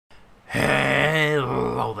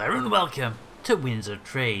Hello there and welcome to Winds of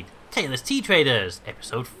Trade, Taylor's Tea Traders,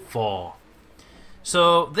 episode 4.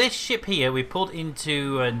 So this ship here we pulled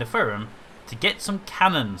into Neferum to get some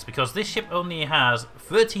cannons, because this ship only has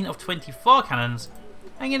 13 of 24 cannons,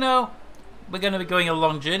 and you know, we're going to be going a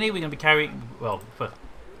long journey, we're going to be carrying, well,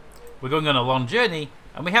 we're going on a long journey,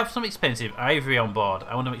 and we have some expensive ivory on board.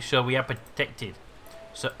 I want to make sure we are protected.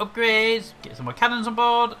 So upgrades, get some more cannons on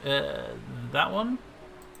board, that one.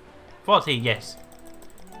 14, yes.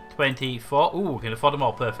 24. Ooh, we can afford them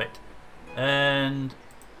all. Perfect. And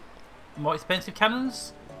more expensive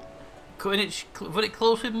cannons. Put it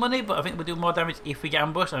close with money, but I think we'll do more damage if we get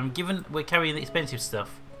ambushed. And given we're carrying the expensive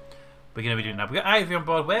stuff, we're going to be doing that. We got Ivory on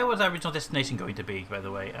board. Where was our original destination going to be, by the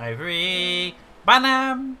way? Ivory.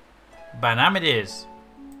 Banam. Banam it is.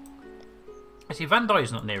 Actually, Van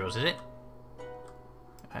Doy's not near us, is it?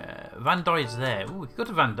 Van Doy's there. Ooh, we could go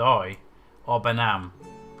to Van Doy or Banam.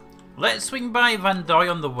 Let's swing by Van Doy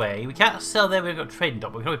on the way. We can't sell there, we've got a trading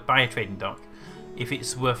dock, but we can always buy a trading dock if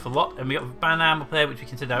it's worth a lot. And we got Banam up there, which we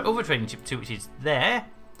can send our other trading ship to, which is there,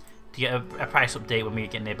 to get a price update when we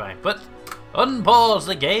get nearby. But unpause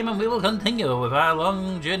the game and we will continue with our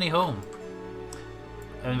long journey home.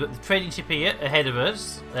 And we've got the trading ship here ahead of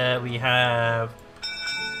us. We have...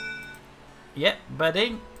 Yep,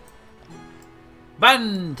 buddy.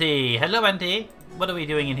 Banty! Hello, Banty. What are we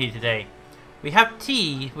doing in here today? We have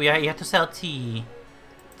tea. You have to sell tea.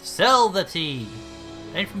 Sell the tea.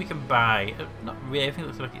 Anything we can buy. Not really. Everything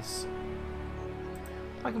looks like it's...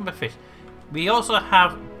 I can buy fish. We also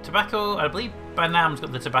have tobacco. I believe Banam's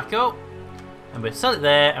got the tobacco. And we'll sell it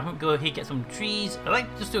there. I'm going to go here get some trees. I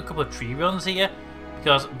like to just do a couple of tree runs here.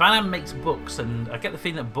 Because Banam makes books. And I get the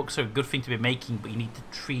feeling that books are a good thing to be making. But you need the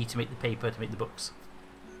tree to make the paper to make the books.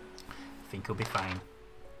 I think it'll be fine.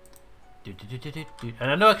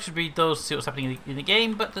 And I know I should read those, see what's happening in the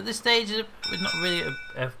game, but at this stage it's not really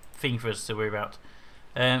a thing for us to worry about.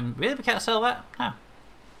 Really, we can't sell that? Huh.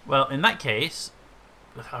 Well, in that case,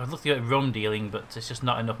 I was looking at Rome dealing, but it's just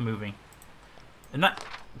not enough moving. And that,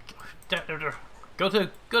 go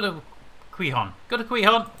to Quihon. Go to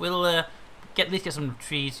Quihon. We'll at least get some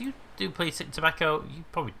trees. You do play tobacco. You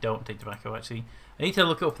probably don't take tobacco actually. I need to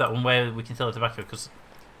look up that one where we can sell the tobacco, because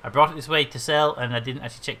I brought it this way to sell, and I didn't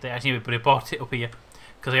actually check that. Actually, but I bought it up here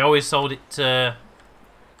because I always sold it. Around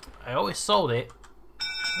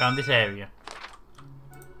this area.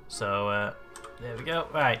 So there we go.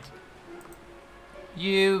 Right.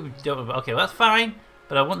 You don't. Okay, well, that's fine.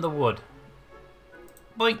 But I want the wood.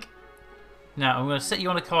 Boink. Now I'm going to set you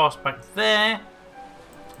on a course back there.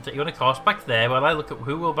 Set you on a course back there while I look at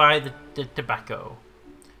who will buy the tobacco.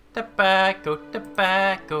 Tobacco,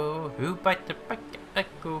 tobacco. Who buy tobacco?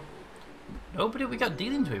 Echo. Nobody we got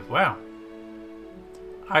dealings with. Wow.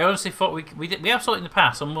 I honestly thought we have sold it in the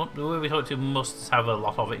past, and we thought to must have a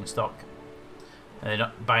lot of it in stock. And they're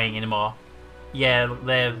not buying anymore. Yeah,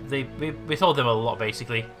 we sold them a lot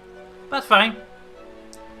basically. That's fine.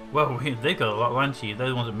 Well, they've got a lot of land here. They're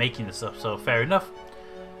the ones that are making the stuff, so fair enough.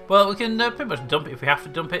 Well, we can pretty much dump it if we have to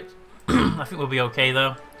dump it. I think we'll be okay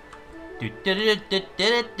though.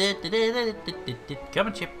 Come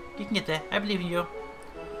on, Chip. You can get there. I believe in you.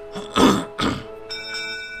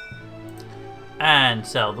 And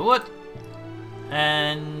sell the wood.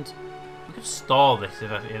 And we could store this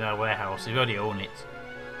in our warehouse. We already own it.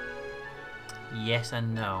 Yes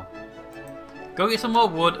and no. Go get some more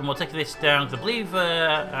wood and we'll take this down. I believe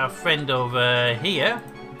our friend over here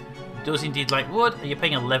does indeed like wood. And you're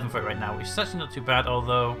paying 11 for it right now, which is actually not too bad,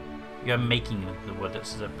 although you're making the wood.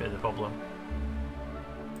 That's a bit of the problem.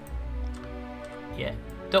 Yeah.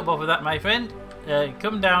 Don't bother with that, my friend.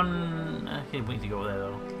 Come down. Okay, we need to go there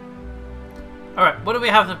though. Alright, what do we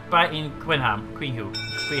have to buy in Quihon?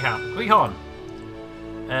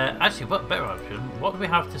 Actually, what better option? What do we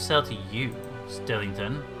have to sell to you,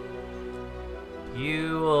 Stellington?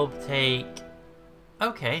 You will take...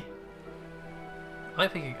 Okay. I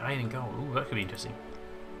think iron and gold. Ooh, that could be interesting.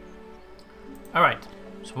 Alright,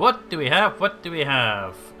 so what do we have? What do we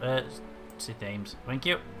have? Sit names. Thank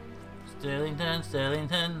you.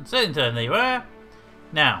 Stellington, there you are.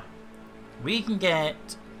 Now, we can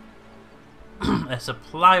get a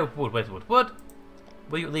supply of wood. Where's wood? Wood.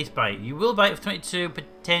 Will you at least buy it? You will buy it for 22,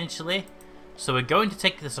 potentially. So we're going to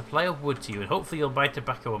take the supply of wood to you, and hopefully you'll buy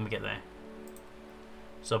tobacco when we get there.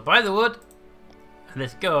 So buy the wood, and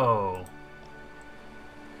let's go.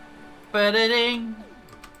 Ba-da-ding.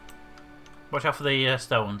 Watch out for the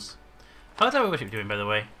stones. How's our worship doing, by the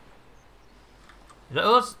way? Is that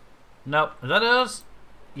us? No, is that us?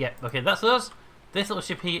 Yeah, okay, that's us. This little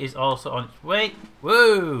ship here is also on its way.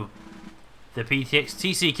 Whoa! The PTX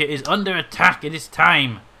T-Seeker is under attack. It is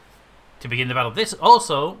time. to begin the battle. This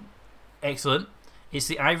also, excellent. It's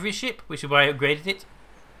the Ivory ship, which is why I upgraded it.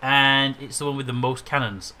 And it's the one with the most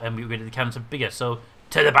cannons. And we upgraded the cannons are bigger. So,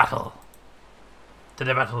 to the battle. To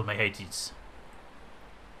the battle, my haties.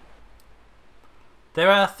 There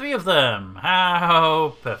are 3 of them.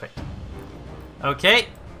 How perfect. Okay,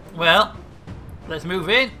 well, let's move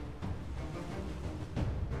in.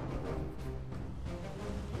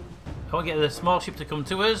 I want to get the small ship to come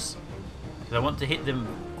to us, because I want to hit them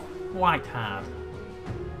quite hard.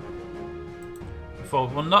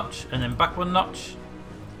 Forward 1 notch, and then back 1 notch.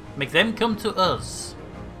 Make them come to us.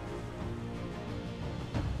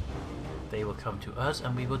 They will come to us,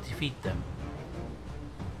 and we will defeat them.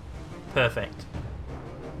 Perfect.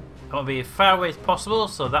 I want to be as far away as possible,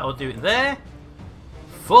 so that will do it there.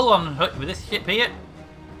 Full on hook with this ship here.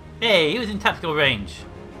 Hey, he was in tactical range.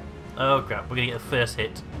 Oh crap, we're going to get the first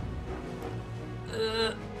hit.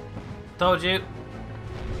 Told you.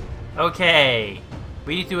 Okay.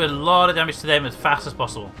 We need to do a lot of damage to them as fast as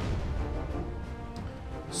possible.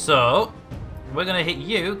 So, we're going to hit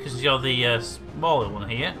you, because you're the smaller one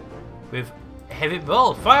here, with heavy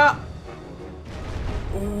ball. Fire!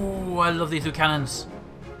 Ooh, I love these 2 cannons.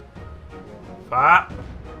 Fire!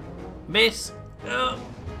 Miss! Oh,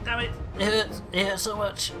 damn it! It hurts so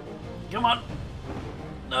much. Come on!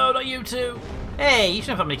 No, not you 2! Hey, you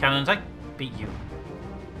shouldn't have that many cannons. I beat you.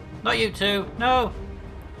 Not you 2! No!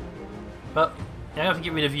 But I have to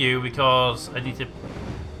get rid of you because I need to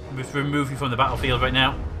just remove you from the battlefield right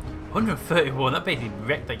now. 131, that basically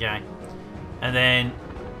wrecked that guy. And then,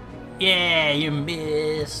 yeah, you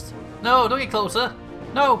missed. No, don't get closer.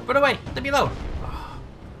 No, run away. Leave me alone. Oh.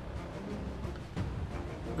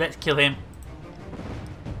 Let's kill him.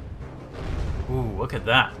 Ooh, look at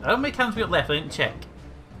that. How many cannons we got left? I didn't check.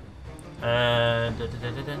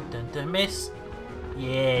 Miss.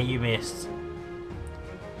 Yeah, you missed.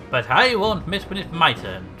 But I won't miss when it's my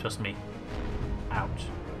turn. Trust me. Ouch.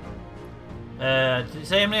 Did it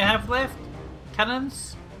say how many I have left?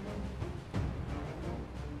 Cannons?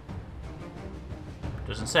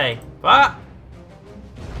 Doesn't say. But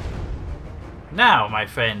now, my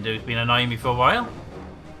friend who's been annoying me for a while.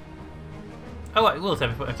 Oh, it will tell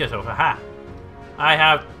me. Okay, so, aha. I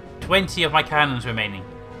have 20 of my cannons remaining.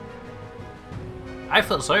 I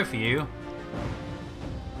felt sorry for you.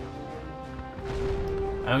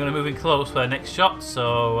 I'm going to move in close for the next shot,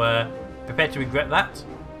 so prepare to regret that.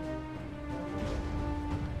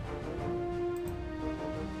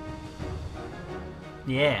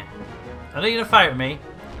 Yeah. I know you're going to fire at me,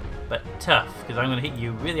 but tough, because I'm going to hit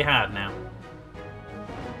you really hard now.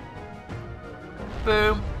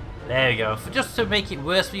 Boom. There we go. Just to make it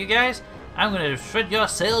worse for you guys, I'm going to shred your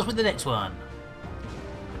sails with the next one.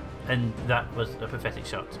 And that was a pathetic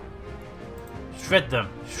shot. Shred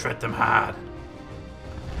them hard.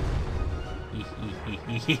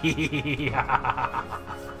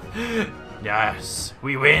 Yes,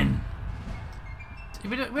 we win.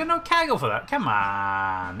 We have no cargo for that. Come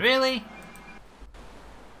on, really?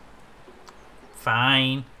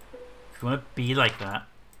 Fine. If you want to be like that.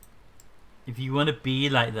 If you want to be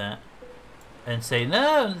like that. And say,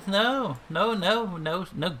 no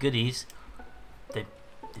goodies. They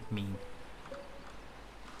mean.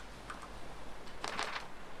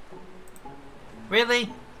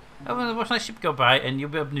 Really? I want to watch my ship go by and you'll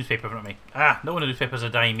be a newspaper in front of me. Ah, no wonder newspapers are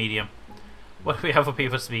dying medium. What do we have up here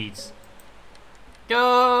for speeds?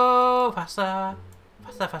 Go! Faster!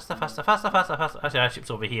 Faster! Actually, our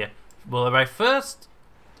ship's over here. We'll arrive first.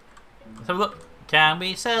 Let's have a look. Can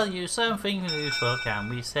we sell you something useful? Can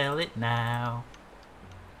we sell it now?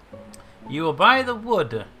 You will buy the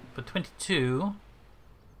wood for 22.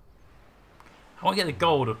 I want to get the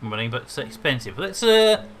gold up and running, but it's expensive. Let's,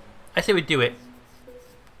 I say we do it.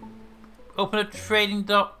 Open a trading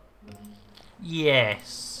dock.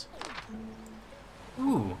 Yes.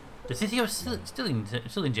 Ooh. The city of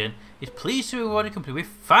Stillingen is pleased to reward a company with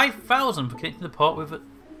 5,000 for connecting the port with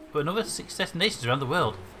another 6 destinations around the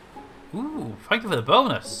world. Ooh, thank you for the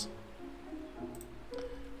bonus.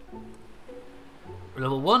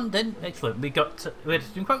 Level 1 then, excellent. We're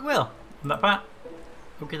doing quite well on that part.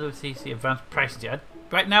 Okay, let's see advanced pricing.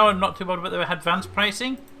 Right now I'm not too bothered about the advanced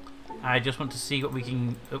pricing. I just want to see what we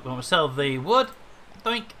can sell the wood.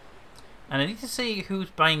 Doink. And I need to see who's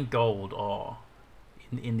buying gold ore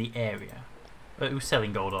in the area. Who's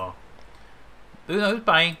selling gold ore. Who's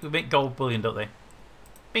buying? We make gold bullion, don't they?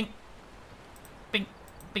 Bing. Bing.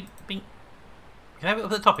 Bing. Bing. Can I have it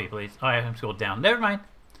up at the top here, please? Oh, I have to scroll down. Never mind.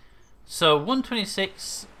 So,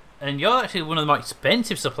 126. And you're actually one of the more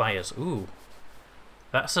expensive suppliers. Ooh.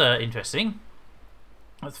 That's interesting.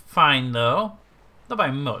 That's fine, though. Not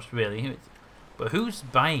by much, really. But who's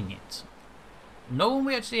buying it? no one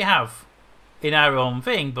we actually have in our own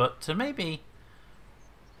thing, but maybe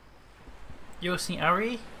Yosin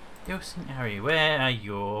Ari? Yosin Ari, where are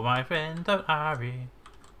you, my friend of Ari?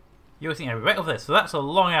 Yosin Ari, right over there. So that's a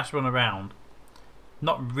long ass run around.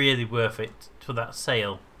 Not really worth it for that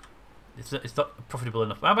sale. It's not profitable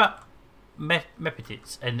enough. How about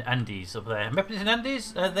Mepetits and Andes up there? Mepetits and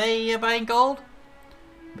Andes, are they buying gold?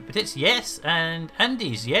 Mepetits, yes, and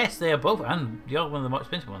Andes, yes, they are both, and you're one of the more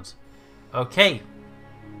expensive ones. Okay.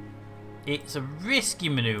 It's a risky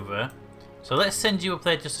maneuver, so let's send you up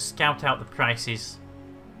there just to scout out the prices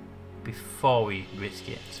before we risk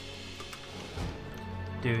it.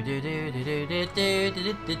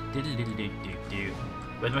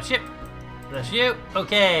 Where's my ship? That's you.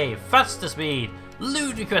 Okay, faster speed,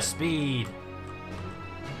 ludicrous speed.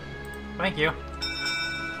 Thank you.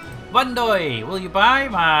 Vandoi, will you buy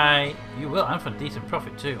my... You will, and for a decent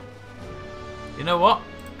profit too. You know what?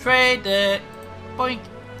 Trade it. Boink.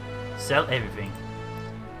 Sell everything.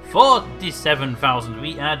 47,000.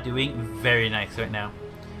 We are doing very nice right now.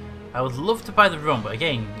 I would love to buy the rum, but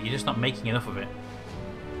again, you're just not making enough of it.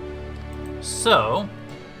 So,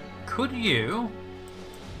 could you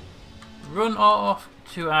run off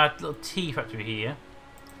to our little tea factory here?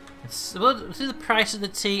 We'll see the price of the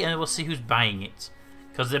tea and we'll see who's buying it.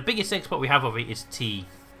 Because the biggest export we have over here is tea.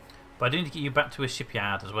 But I do need to get you back to a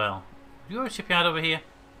shipyard as well. Do you have a shipyard over here?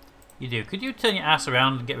 You do. Could you turn your ass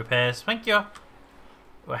around and get repairs? Thank you.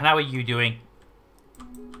 Well, how are you doing?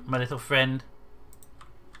 My little friend.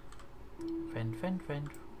 Friend. Can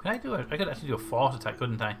I do it? I could actually do a force attack,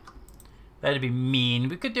 couldn't I? That'd be mean.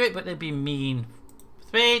 We could do it, but that'd be mean.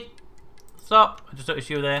 Speed. Stop. I just noticed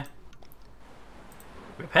you there.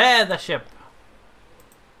 Repair the ship.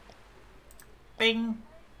 Bing.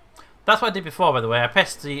 That's what I did before, by the way. I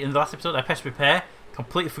pressed in the last episode, I pressed repair.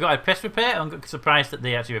 Completely forgot I pressed repair, and got surprised that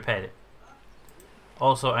they actually repaired it.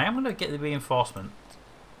 Also, I am going to get the reinforcement.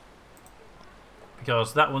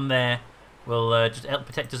 Because that one there will just help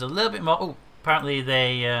protect us a little bit more. Oh, apparently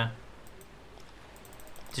they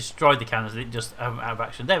destroyed the cannons. They just out of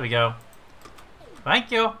action. There we go. Thank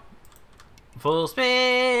you. Full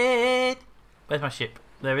speed. Where's my ship?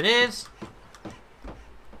 There it is.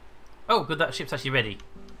 Oh, good, that ship's actually ready.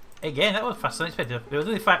 Again, that was faster than expected. It was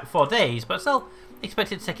only 4 days, but still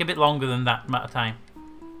expected to take a bit longer than that amount of time.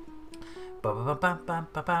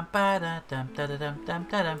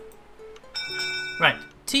 Right,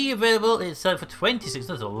 tea available is selling for 26.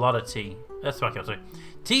 That's a lot of tea. That's right, sorry.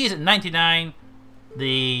 Tea is at 99.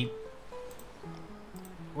 The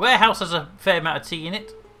warehouse has a fair amount of tea in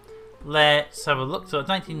it. Let's have a look. So at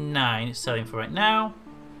 99 it's selling for right now.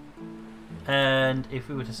 And if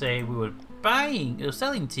we were to say we were buying or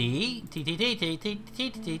selling tea.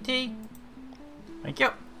 Thank you.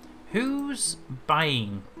 Who's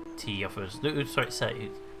buying tea offers? Sorry, say.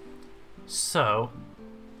 So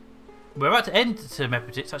we're about to end to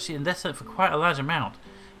Mepetits actually, and they're selling for quite a large amount.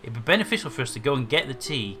 It'd be beneficial for us to go and get the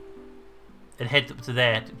tea and head up to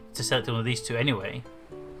there to sell it to one of these two anyway.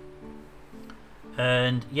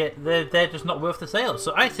 And yet they're just not worth the sale.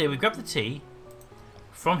 So I say we grab the tea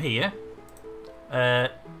from here.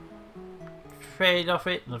 Trade off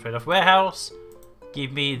it, not trade off warehouse.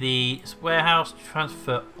 Give me the warehouse,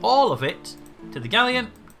 transfer all of it to the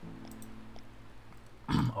galleon.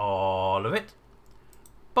 All of it.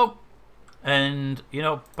 Boom. And, you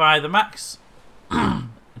know, buy the max. And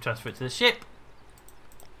transfer it to the ship.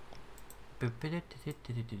 And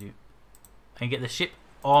get the ship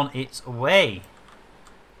on its way.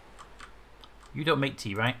 You don't make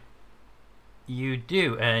tea, right? You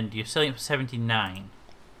do, and you're selling it for 79.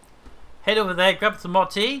 Head over there, grab some more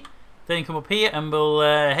tea, then come up here and we'll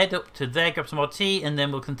head up to there, grab some more tea, and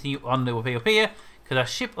then we'll continue on up here, because our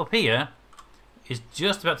ship up here is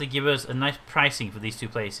just about to give us a nice pricing for these two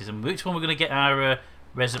places. And which one we're going to get our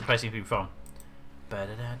resident pricing from?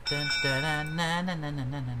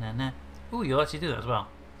 Ooh, you'll actually do that as well.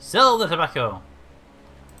 Sell the tobacco.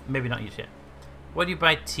 Maybe not use yet. What do you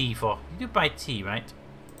buy tea for? You do buy tea, right?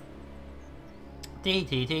 Tea,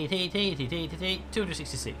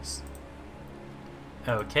 266.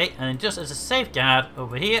 Okay, and just as a safeguard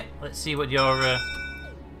over here, let's see what you're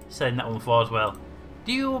selling that one for as well.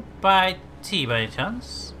 Do you buy tea by any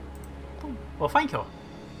chance? Well, thank you.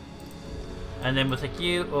 And then we'll take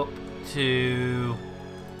you up to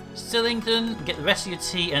Stillington, get the rest of your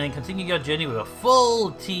tea, and then continue your journey with a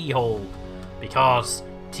full tea hold, because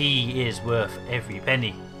tea is worth every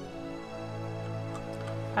penny.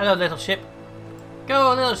 Hello, little ship.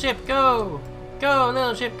 Go, little ship, go! Go,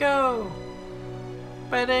 little ship, go!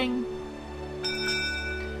 Bedding.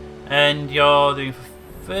 And you're doing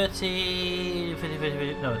 30,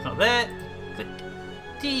 no, it's not there. Click.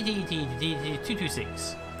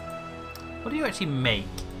 T226. What do you actually make?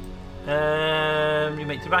 You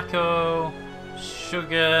make tobacco,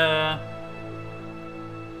 sugar.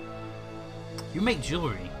 You make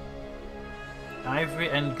jewelry. Ivory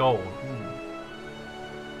and gold.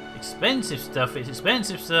 Expensive stuff. It's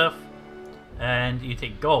expensive stuff. And you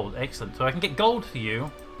take gold. Excellent. So I can get gold for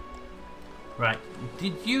you. Right.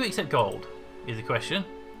 Did you accept gold? Is the question.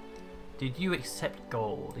 Did you accept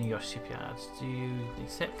gold in your shipyards? Do you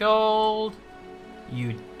accept gold?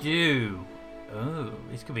 You do. Oh,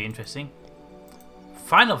 this could be interesting.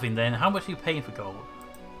 Final thing then. How much are you paying for gold?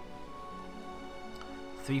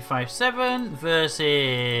 357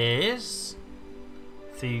 versus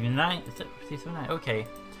 339. Okay.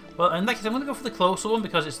 Well, in that case, I'm going to go for the closer one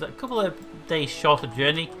because it's a couple of days shorter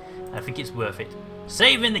journey. I think it's worth it.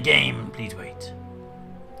 Saving the game. Please wait.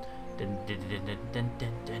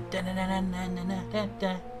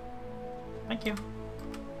 Thank you.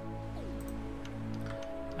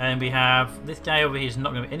 And we have this guy over here is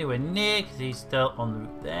not going to be anywhere near because he's still on the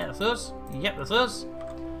route there. That's us. Yep, that's us.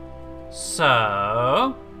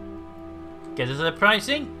 So, get us the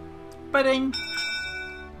pricing. Bidding.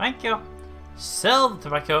 Thank you. Sell the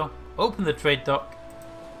tobacco. Open the trade dock.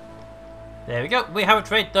 There we go. We have a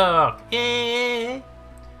trade dock. Yay!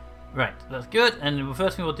 Right, that's good. And the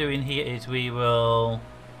first thing we'll do in here is we will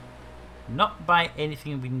not buy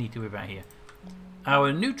anything we need to worry about here.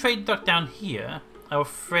 Our new trade dock down here, our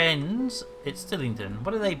friends at Stillington,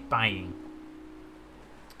 what are they buying?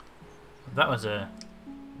 That was a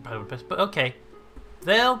bad one, but okay.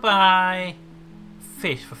 They'll buy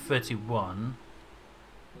fish for 31.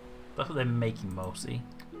 That's what they're making mostly.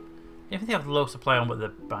 I think they have low supply on what they're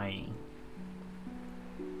buying.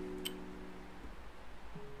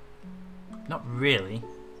 Not really.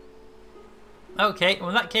 Okay, well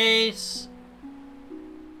in that case...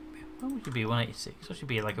 What would it be? 186. What should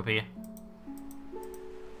be like up here?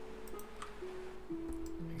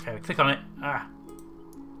 Okay, click on it. Ah.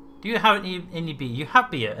 Do you have any beer? You have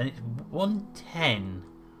beer and it's 110.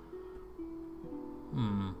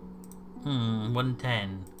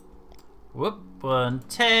 110. Whoop,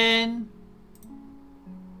 110.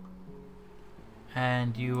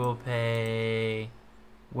 And you will pay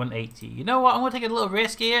 180. You know what? I'm going to take a little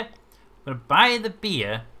risk here. I'm going to buy the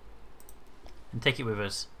beer and take it with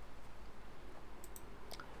us.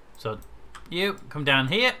 So, you come down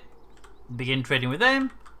here, begin trading with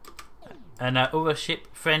them, and our other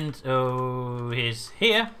ship friend who is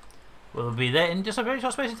here will be there in just a very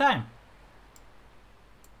short space of time.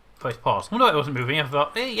 First pause. I wonder why it wasn't moving. I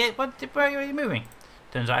thought, hey, yeah, where are you moving?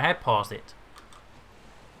 Turns out I had paused it.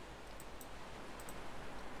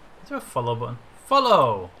 Is there a follow button?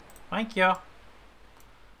 Follow! Thank you. I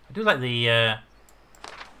do like the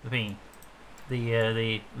thing.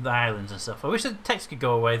 The islands and stuff. I wish the text could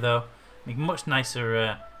go away though. Make much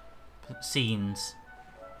nicer scenes.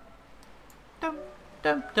 Dum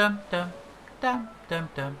dum dum dum dum dum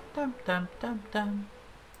dum dum dum dum dum.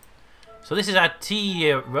 So this is our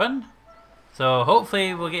tea run. So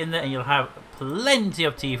hopefully we'll get in there and you'll have plenty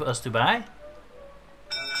of tea for us to buy.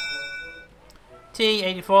 Tea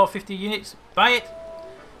 84, 50 units. Buy it.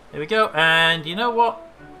 There we go. And you know what?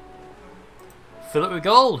 Fill it with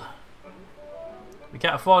gold. We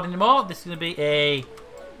can't afford anymore. This is going to be a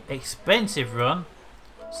expensive run.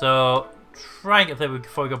 So try and get there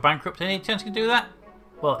before we go bankrupt. Any chance you can do that?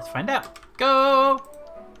 Well, let's find out. Go!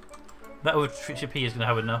 That other ship here is going to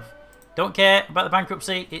have enough. Don't care about the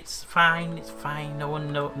bankruptcy. It's fine. It's fine. No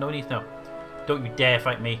one needs to know. Don't you dare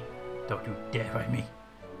fight me. Don't you dare fight me.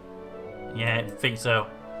 Yeah, I think so.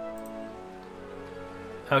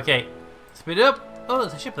 Okay. Speed up. Oh,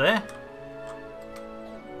 there's a ship there.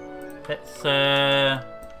 Let's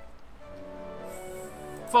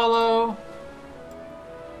follow.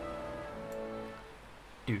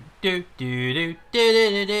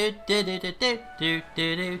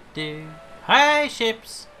 Hi,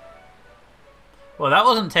 ships. Well, that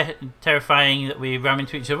wasn't terrifying that we ran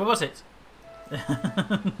into each other, was it?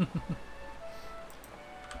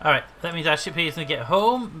 Alright, that means our ship here is going to get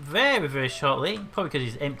home very, very shortly. Probably because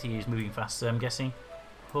he's empty, he's moving faster, I'm guessing.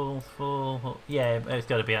 Full. Yeah, it's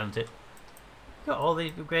got to be, hasn't it? You got all the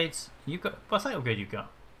upgrades. You've got. What's that upgrade you've got?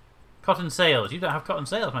 Cotton sails. You don't have cotton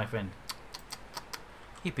sails, my friend.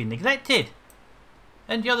 You've been neglected.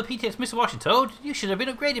 And you're the PTX Mr. Washington. You should have been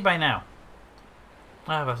upgraded by now.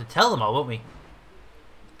 I'll have to tell them all, won't we?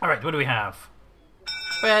 Alright, what do we have?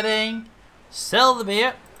 Betting. Sell the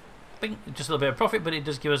beer. Bing, just a little bit of profit, but it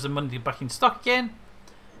does give us the money back in stock again.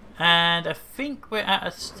 And I think we're at a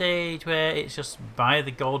stage where it's just buy the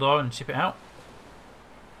gold ore and ship it out.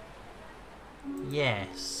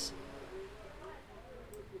 Yes.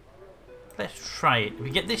 let's try it. We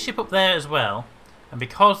get this ship up there as well, and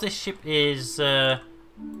because this ship is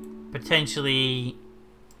potentially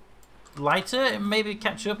lighter, it maybe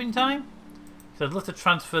catch up in time. So I'd love to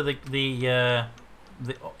transfer the I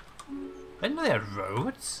didn't know they had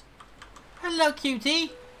roads. Hello,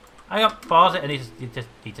 cutie. I got pause it. I need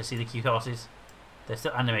to see the cute horses. They're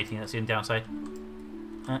still animating. That's the only downside.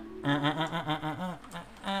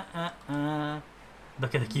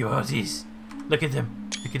 Look at the cute horses. Look at them.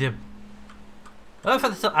 Look at them. I love how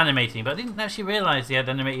they're still animating, but I didn't actually realise they had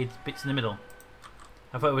animated bits in the middle.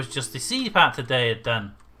 I thought it was just the C part today had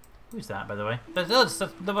done. Who's that, by the way? That's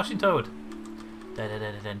the Washing Toad.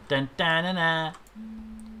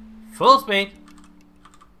 Full speed.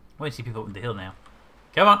 I want to see people up in the hill now.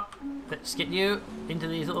 Come on, let's get you into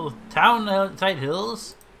these little town side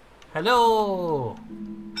hills. Hello.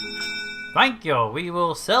 Thank you. We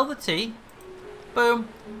will sell the tea. Boom.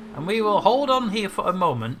 And we will hold on here for a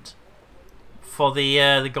moment for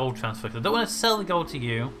the gold transfer. Because I don't want to sell the gold to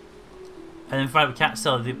you. And then find we can't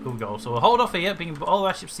sell the gold. So we'll hold off here, bring all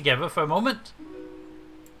our ships together for a moment.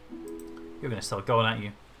 You're going to sell gold, aren't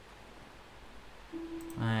you?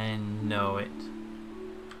 I know it.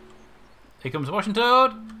 Here comes the Washing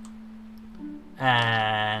Toad.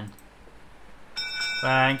 And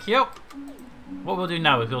thank you. What we'll do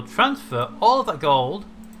now is we'll transfer all of that gold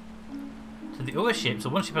to the other ship. So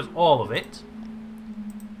one ship has all of it.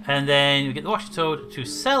 And then we get the Washing Toad to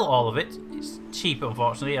sell all of it. It's cheaper,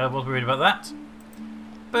 unfortunately. I was worried about that.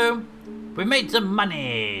 Boom. We made some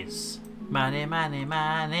monies. Money, money,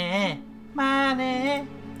 money, money.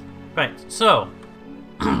 Right, so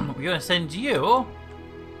we're going to send you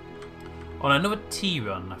on another tea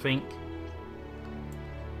run, I think.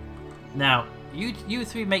 Now, you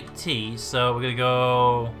three make tea, so we're gonna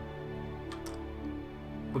go.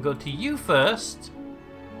 We'll go to you first.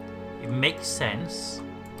 It makes sense.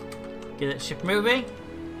 Get that ship moving.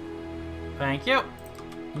 Thank you.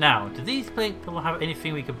 Now, do these people have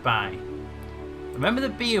anything we could buy? Remember the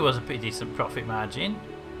beer was a pretty decent profit margin.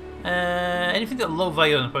 Anything that low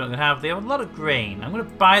value on the point I'm gonna have. They have a lot of grain. I'm gonna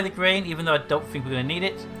buy the grain, even though I don't think we're gonna need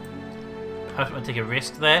it. I just want to take a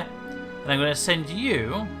risk there. And I'm going to send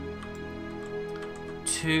you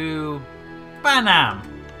to Banam.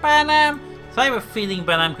 Banam. So I have a feeling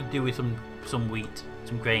Banam could do with some wheat,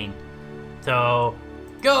 some grain. So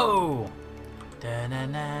go.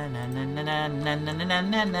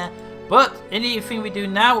 But anything we do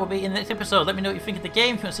now will be in the next episode. Let me know what you think of the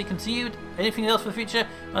game. If you want to see continued, anything else for the future.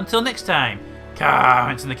 Until next time,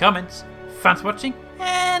 comments in the comments. Thanks for watching,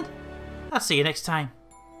 and I'll see you next time.